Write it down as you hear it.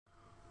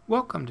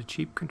Welcome to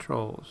Cheap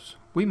Controls.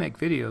 We make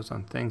videos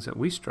on things that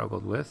we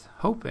struggled with,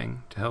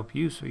 hoping to help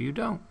you so you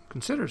don't.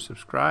 Consider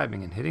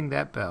subscribing and hitting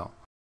that bell.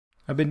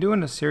 I've been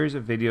doing a series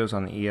of videos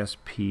on the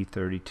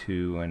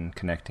ESP32 and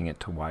connecting it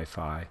to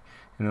Wi-Fi.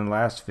 In the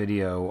last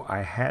video,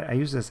 I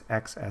used this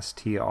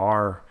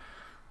XSTR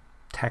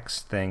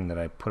text thing that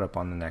I put up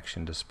on the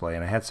Nextion display,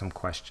 and I had some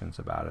questions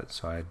about it,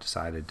 so I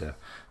decided to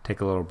take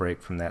a little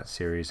break from that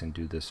series and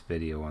do this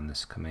video on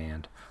this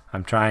command.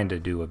 I'm trying to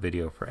do a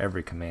video for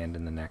every command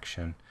in the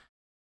Nextion.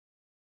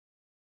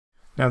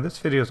 Now this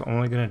video is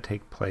only going to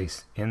take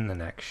place in the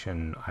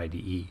Nextion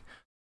IDE.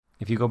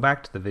 If you go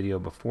back to the video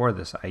before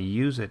this, I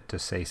use it to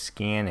say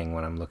scanning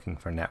when I'm looking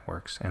for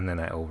networks, and then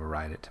I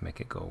override it to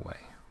make it go away.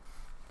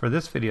 For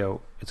this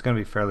video, it's going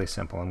to be fairly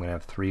simple. I'm going to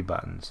have 3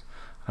 buttons.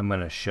 I'm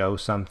going to show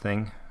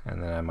something,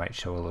 and then I might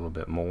show a little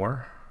bit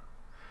more,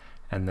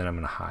 and then I'm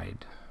going to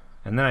hide.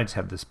 And then I just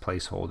have this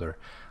placeholder.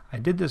 I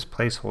did this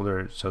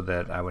placeholder so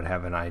that I would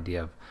have an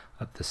idea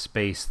of the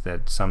space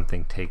that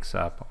something takes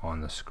up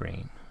on the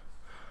screen.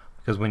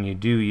 Because when you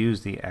do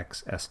use the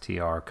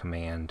XSTR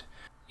command,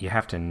 you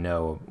have to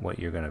know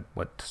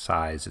what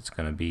size it's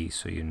going to be,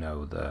 so you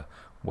know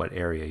what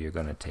area you're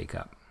going to take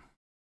up.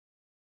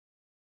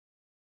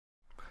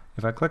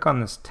 If I click on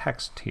this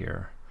text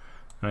here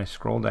and I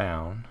scroll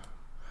down,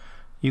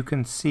 you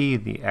can see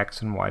the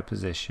X and Y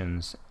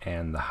positions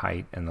and the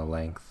height and the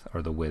length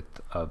or the width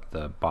of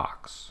the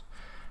box.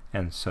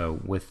 And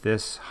so with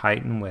this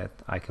height and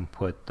width, I can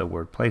put the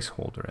word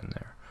placeholder in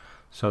there.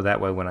 So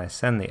that way when I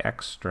send the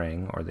X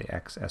string or the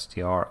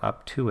XSTR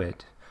up to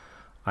it,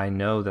 I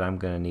know that I'm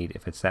going to need,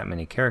 if it's that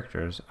many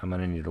characters, I'm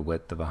going to need a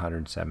width of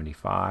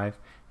 175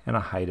 and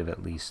a height of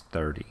at least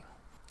 30.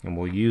 And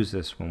we'll use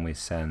this when we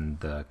send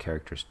the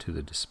characters to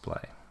the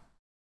display.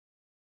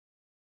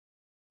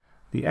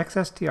 The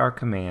XSTR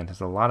command has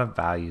a lot of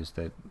values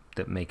that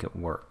make it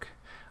work.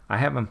 I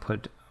have them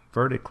put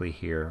vertically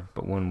here,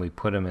 but when we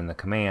put them in the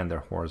command, they're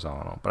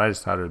horizontal. But I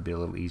just thought it would be a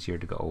little easier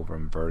to go over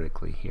them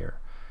vertically here.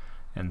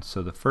 And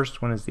so the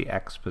first one is the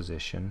X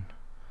position,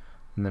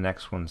 and the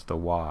next one's the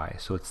Y.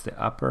 So it's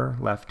the upper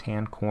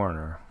left-hand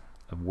corner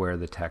of where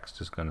the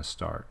text is going to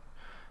start.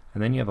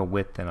 And then you have a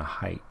width and a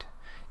height.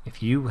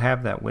 If you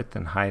have that width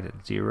and height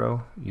at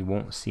 0, you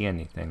won't see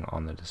anything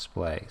on the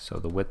display. So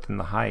the width and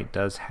the height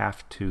does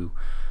have to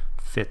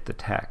fit the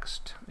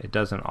text. It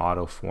doesn't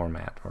auto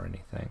format or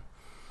anything.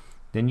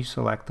 Then you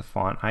select the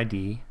font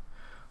ID,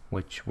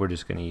 which we're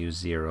just going to use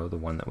 0, the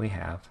one that we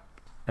have.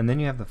 And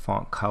then you have the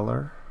font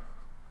color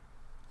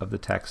of the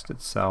text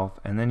itself,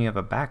 and then you have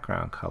a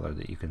background color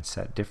that you can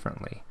set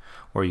differently,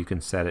 or you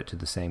can set it to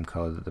the same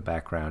color that the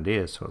background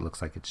is, so it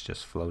looks like it's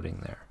just floating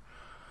there.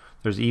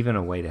 There's even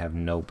a way to have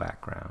no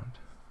background.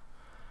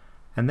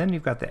 And then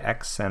you've got the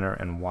X center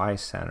and Y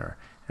center,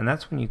 and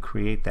that's when you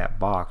create that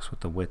box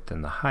with the width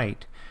and the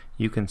height.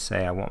 You can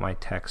say I want my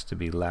text to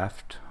be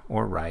left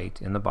or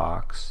right in the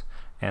box,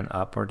 and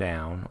up or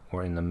down,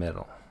 or in the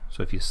middle.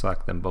 So if you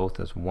select them both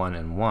as 1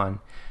 and 1,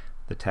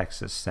 the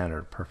text is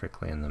centered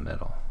perfectly in the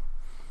middle.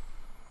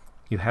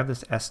 You have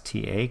this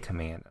STA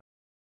command.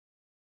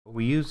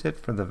 We use it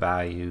for the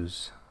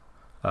values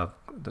of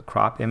the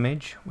crop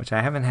image, which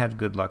I haven't had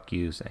good luck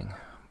using,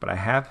 but I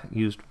have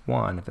used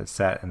 1 if it's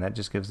set, and that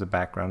just gives the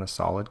background a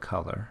solid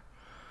color.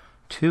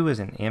 2 is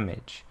an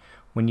image.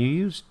 When you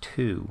use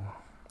 2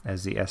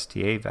 as the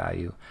STA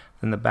value,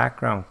 then the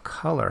background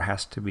color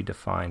has to be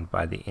defined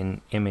by the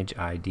image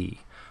ID.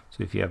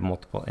 So if you have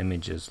multiple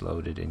images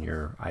loaded in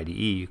your IDE,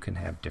 you can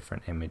have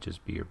different images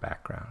be your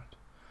background.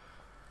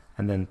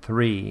 And then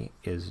 3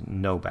 is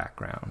no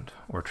background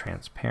or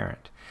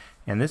transparent.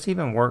 And this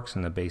even works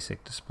in the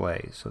basic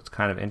display, so it's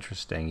kind of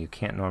interesting. You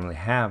can't normally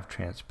have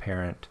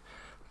transparent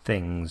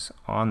things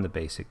on the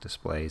basic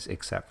displays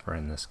except for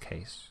in this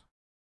case.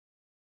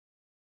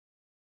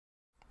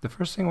 The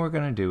first thing we're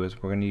going to do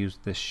is we're going to use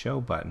this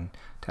show button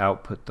to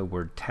output the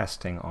word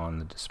testing on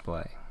the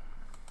display.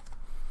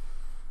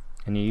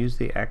 And you use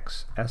the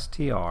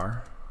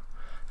XSTR,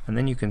 and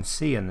then you can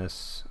see in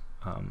this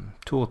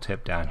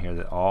tooltip down here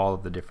that all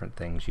of the different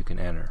things you can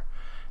enter.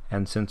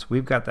 And since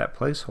we've got that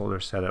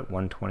placeholder set at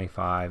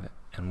 125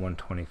 and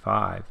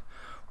 125,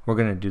 we're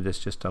going to do this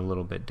just a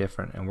little bit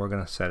different, and we're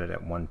going to set it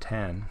at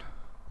 110.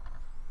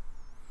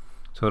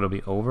 So it'll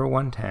be over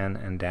 110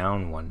 and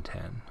down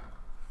 110.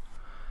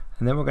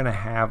 And then we're going to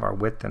have our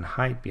width and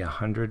height be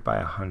 100 by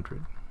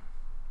 100.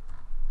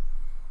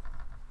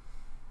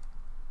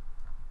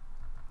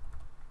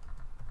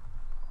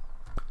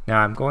 Now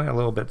I'm going a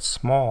little bit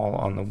small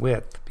on the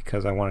width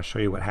because I want to show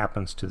you what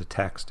happens to the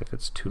text if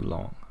it's too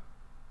long.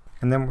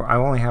 And then I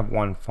only have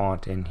 1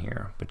 font in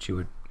here, but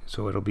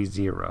so it'll be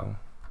 0.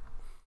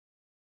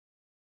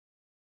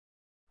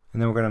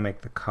 And then we're going to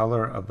make the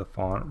color of the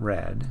font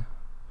red,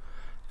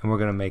 and we're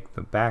going to make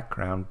the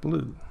background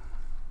blue.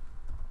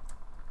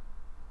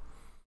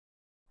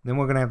 Then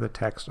we're going to have the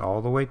text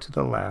all the way to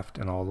the left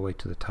and all the way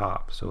to the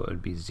top. So it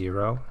would be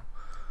 0,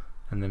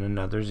 and then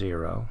another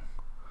 0.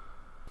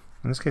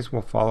 In this case,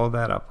 we'll follow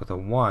that up with a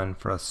 1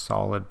 for a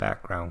solid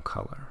background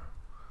color.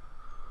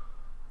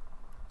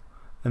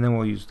 and then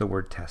we'll use the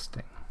word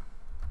testing.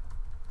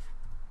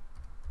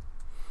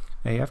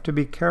 Now you have to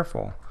be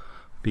careful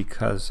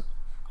because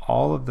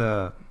all of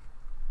the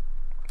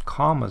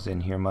commas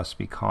in here must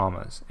be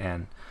commas,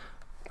 and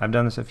I've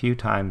done this a few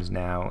times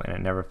now and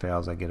it never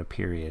fails. I get a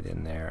period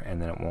in there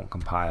and then it won't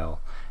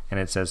compile, and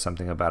it says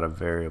something about a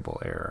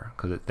variable error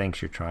because it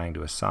thinks you're trying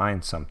to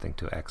assign something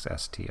to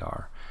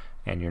XSTR,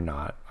 and you're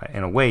not.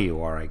 In a way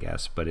you are, I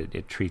guess, but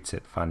it treats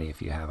it funny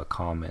if you have a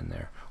comma in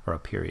there or a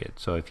period.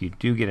 So if you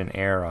do get an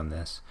error on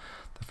this,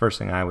 the first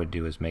thing I would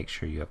do is make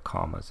sure you have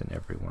commas in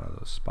every one of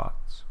those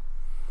spots.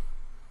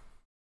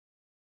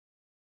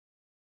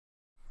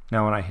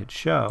 Now when I hit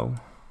show,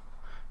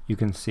 you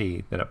can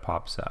see that it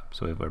pops up.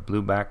 So we have our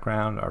blue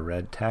background, our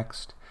red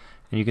text,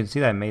 and you can see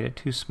that I made it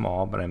too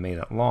small, but I made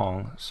it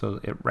long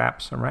so it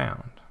wraps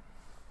around.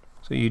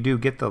 So you do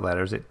get the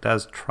letters. It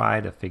does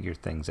try to figure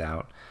things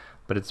out,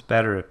 but it's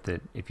better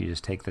if you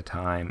just take the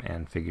time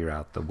and figure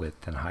out the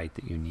width and height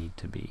that you need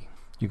to be.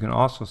 You can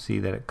also see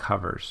that it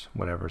covers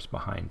whatever's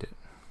behind it.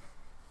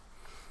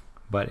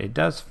 But it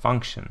does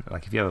function.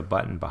 Like if you have a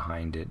button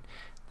behind it,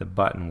 the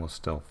button will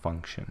still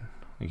function.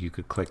 You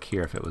could click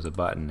here if it was a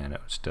button and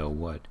it still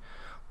would.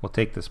 We'll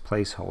take this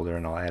placeholder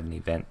and I'll add an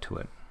event to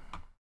it.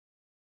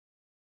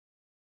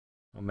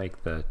 We'll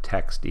make the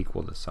text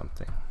equal to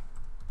something.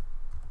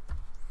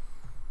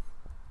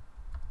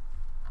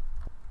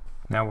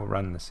 Now we'll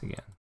run this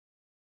again.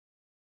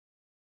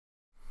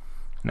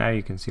 Now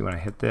you can see when I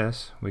hit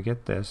this, we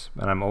get this,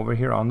 and I'm over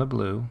here on the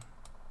blue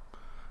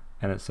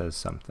and it says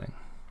something.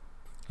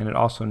 And it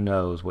also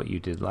knows what you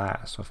did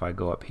last. So if I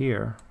go up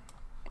here,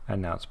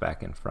 and now it's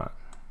back in front.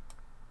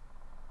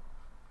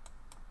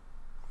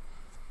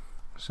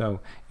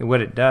 So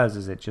what it does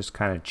is it just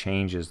kind of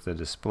changes the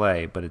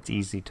display, but it's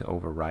easy to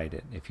overwrite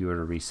it. If you were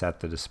to reset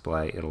the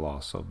display, it'll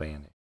also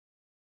vanish.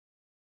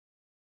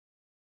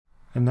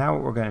 And now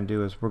what we're going to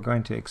do is we're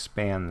going to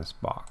expand this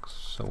box.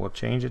 So we'll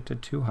change it to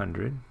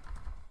 200.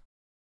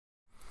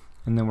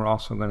 And then we're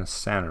also going to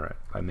center it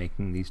by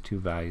making these two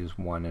values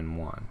 1 and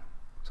 1.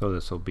 So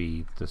this will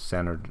be the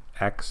centered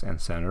X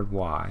and centered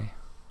Y.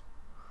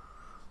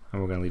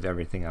 And we're going to leave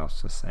everything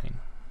else the same.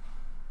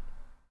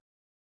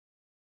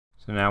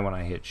 So now when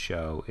I hit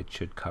show, it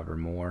should cover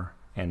more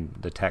and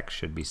the text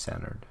should be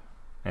centered,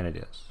 and it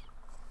is.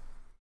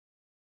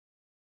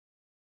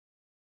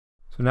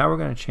 So now we're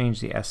going to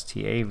change the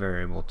STA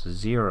variable to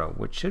 0,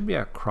 which should be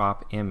a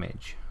crop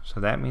image.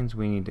 So that means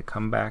we need to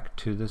come back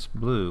to this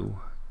blue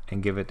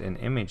and give it an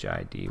image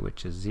ID,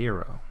 which is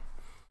 0.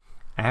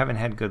 I haven't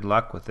had good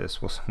luck with this.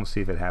 We'll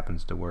see if it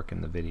happens to work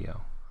in the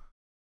video.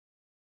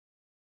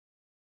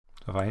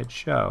 So if I hit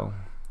show,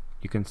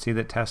 you can see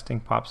that testing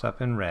pops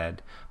up in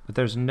red, but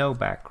there's no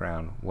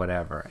background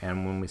whatever.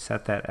 And when we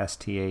set that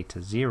STA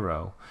to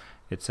 0,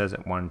 it says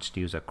it wants to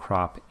use a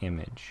crop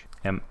image.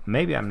 And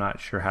maybe I'm not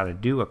sure how to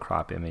do a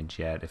crop image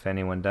yet. If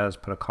anyone does,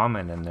 put a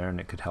comment in there and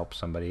it could help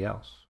somebody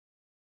else.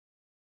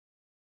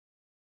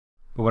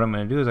 But what I'm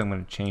going to do is I'm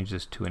going to change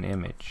this to an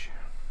image.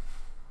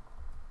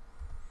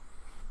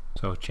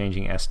 So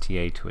changing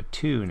STA to a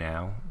 2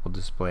 now will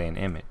display an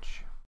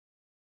image.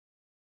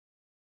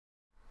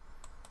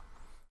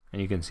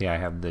 And you can see I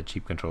have the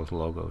Cheap Controls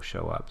logo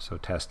show up, so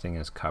testing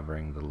is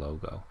covering the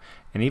logo.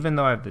 And even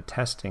though I have the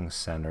testing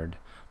centered,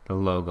 the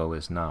logo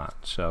is not.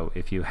 So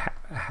if you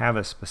have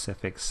a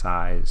specific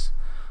size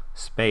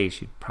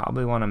space, you'd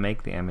probably want to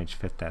make the image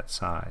fit that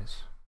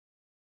size.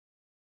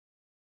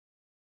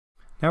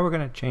 Now we're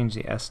going to change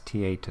the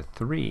STA to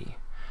 3.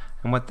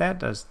 And what that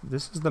does,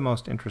 this is the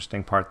most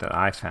interesting part that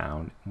I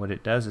found. What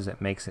it does is it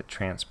makes it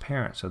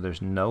transparent, so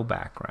there's no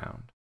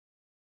background.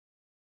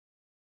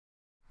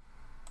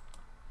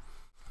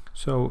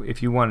 So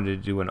if you wanted to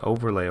do an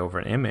overlay over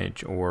an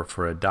image or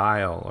for a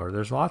dial, or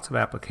there's lots of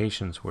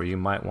applications where you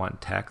might want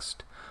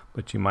text,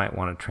 but you might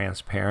want it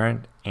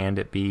transparent and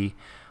it be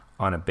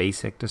on a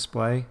basic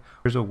display,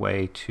 there's a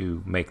way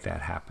to make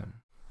that happen.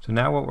 So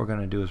now what we're going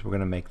to do is we're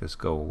going to make this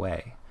go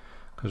away.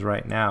 Because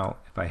right now,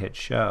 if I hit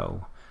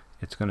show,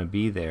 it's going to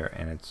be there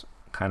and it's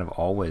kind of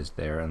always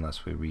there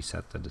unless we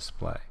reset the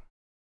display.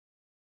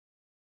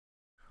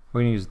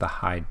 We're going to use the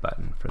hide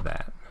button for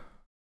that.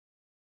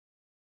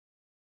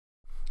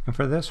 And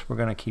for this, we're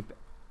going to keep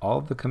all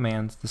of the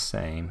commands the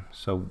same.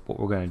 So what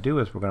we're going to do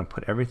is we're going to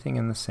put everything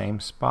in the same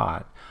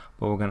spot,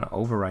 but we're going to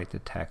overwrite the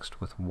text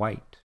with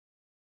white.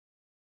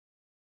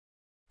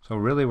 So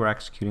really we're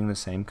executing the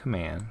same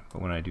command,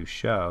 but when I do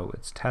show,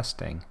 it's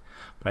testing.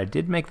 But I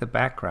did make the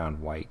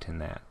background white in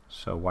that,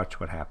 so watch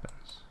what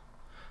happens.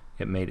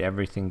 It made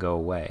everything go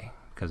away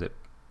because it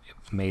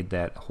made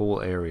that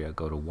whole area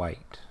go to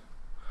white.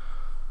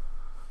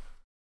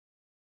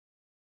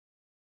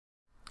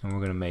 And we're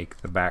going to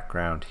make the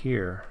background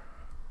here,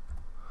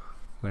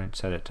 we're going to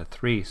set it to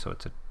 3 so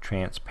it's a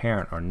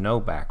transparent or no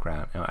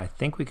background. And I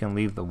think we can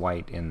leave the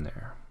white in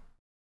there.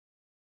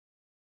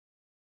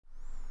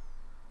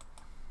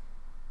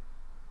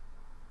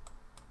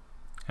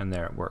 And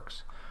there it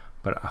works.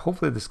 But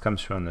hopefully this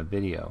comes through on the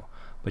video,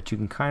 but you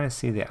can kind of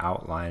see the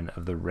outline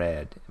of the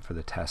red for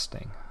the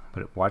testing.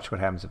 But watch what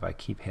happens if I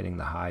keep hitting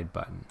the hide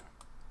button.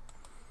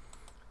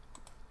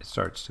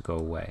 starts to go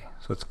away.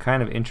 So it's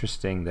kind of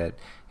interesting that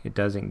it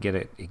doesn't get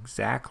it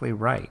exactly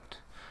right.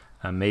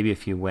 Maybe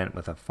if you went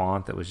with a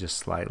font that was just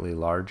slightly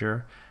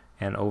larger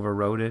and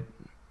overwrote it,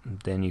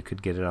 then you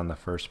could get it on the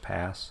first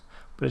pass.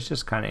 But it's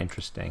just kind of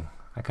interesting.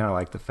 I kind of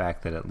like the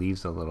fact that it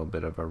leaves a little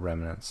bit of a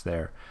remnants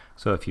there.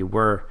 So if you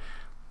were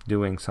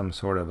doing some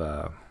sort of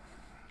a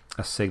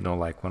signal,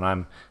 like when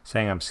I'm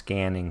saying I'm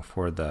scanning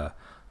for the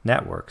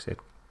networks,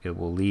 it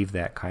will leave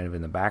that kind of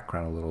in the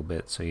background a little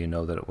bit, so you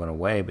know that it went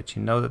away, but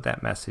you know that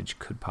that message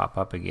could pop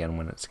up again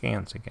when it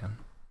scans again.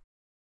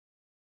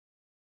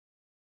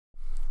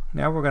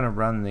 Now we're going to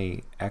run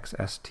the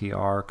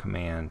XSTR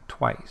command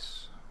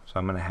twice. So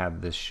I'm going to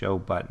have this show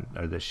button,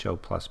 or this show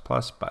plus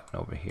plus button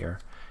over here,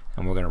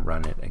 and we're going to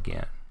run it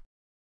again.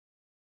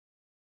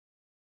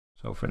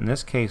 So in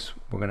this case,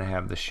 we're going to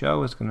have the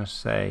show is going to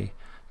say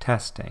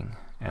testing,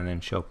 and then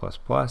show plus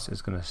plus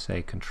is going to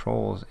say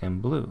controls in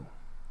blue.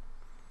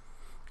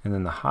 And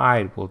then the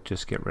hide will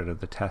just get rid of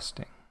the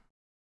testing.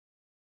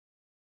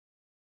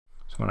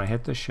 So when I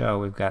hit the show,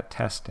 we've got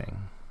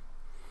testing.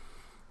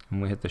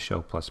 When we hit the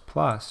show plus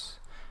plus,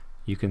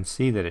 you can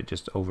see that it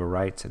just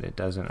overwrites it. It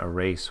doesn't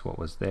erase what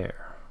was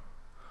there.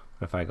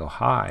 But if I go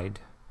hide,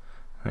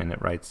 then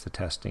it writes the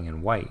testing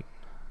in white.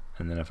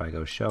 And then if I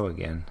go show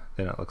again,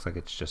 then it looks like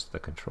it's just the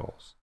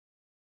controls.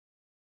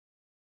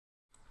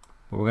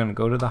 But we're going to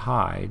go to the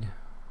hide,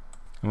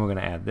 and we're going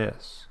to add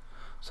this.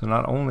 So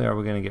not only are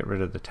we going to get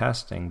rid of the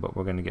testing, but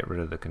we're going to get rid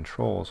of the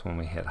controls when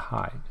we hit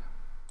hide.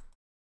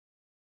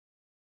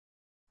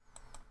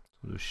 So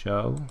we'll do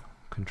show,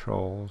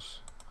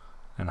 controls,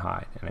 and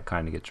hide, and it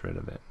kind of gets rid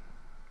of it.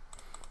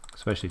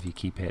 Especially if you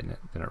keep hitting it,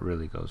 then it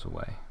really goes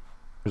away.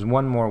 There's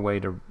one more way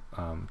to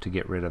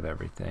get rid of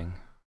everything,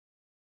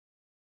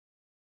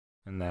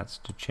 and that's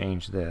to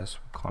change this.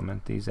 We'll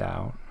comment these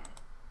out,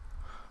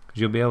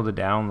 because you'll be able to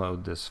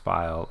download this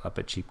file up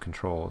at Cheap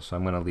Controls, so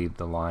I'm going to leave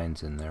the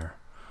lines in there.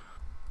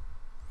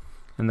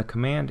 And the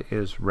command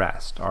is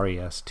rest,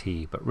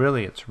 R-E-S-T, but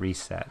really it's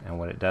reset, and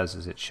what it does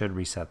is it should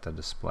reset the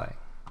display.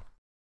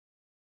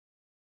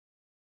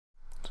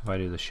 So if I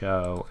do the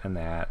show and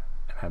that,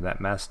 and have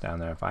that mess down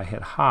there, if I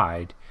hit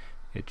hide,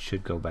 it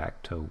should go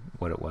back to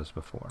what it was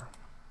before.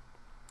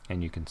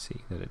 And you can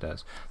see that it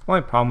does. The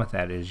only problem with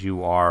that is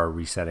you are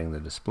resetting the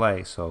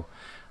display, so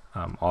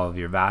all of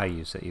your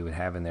values that you would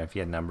have in there, if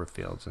you had number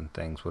fields and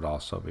things, would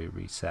also be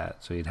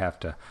reset. So you'd have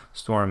to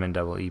store them in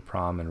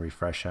EEPROM and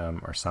refresh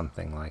them or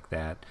something like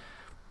that.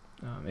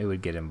 It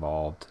would get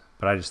involved,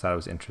 but I just thought it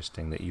was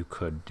interesting that you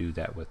could do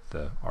that with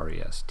the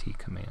REST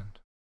command.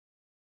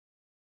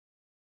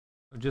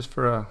 Just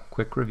for a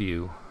quick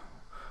review,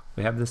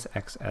 we have this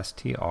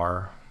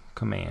XSTR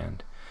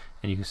command,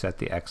 and you can set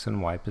the X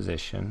and Y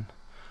position,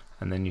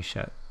 and then you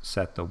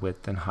set the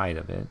width and height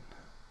of it.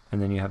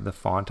 And then you have the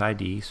font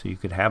ID, so you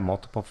could have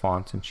multiple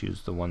fonts and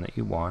choose the one that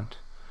you want.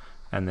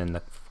 And then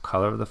the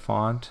color of the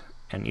font,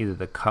 and either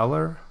the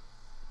color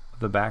of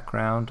the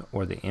background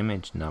or the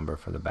image number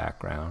for the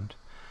background.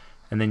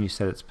 And then you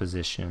set its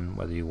position,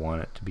 whether you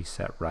want it to be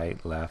set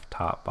right, left,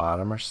 top,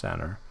 bottom, or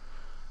center.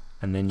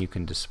 And then you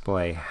can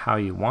display how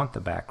you want the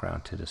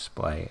background to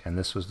display. And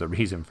this was the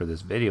reason for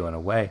this video in a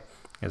way,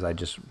 is I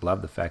just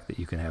love the fact that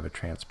you can have a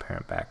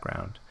transparent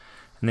background.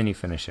 And then you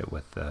finish it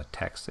with the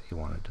text that you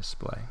want to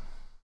display.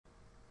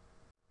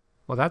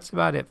 Well, that's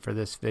about it for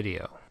this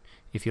video.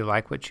 If you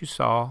like what you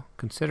saw,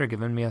 consider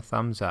giving me a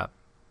thumbs up,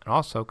 and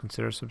also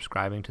consider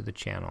subscribing to the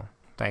channel.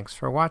 Thanks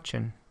for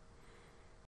watching.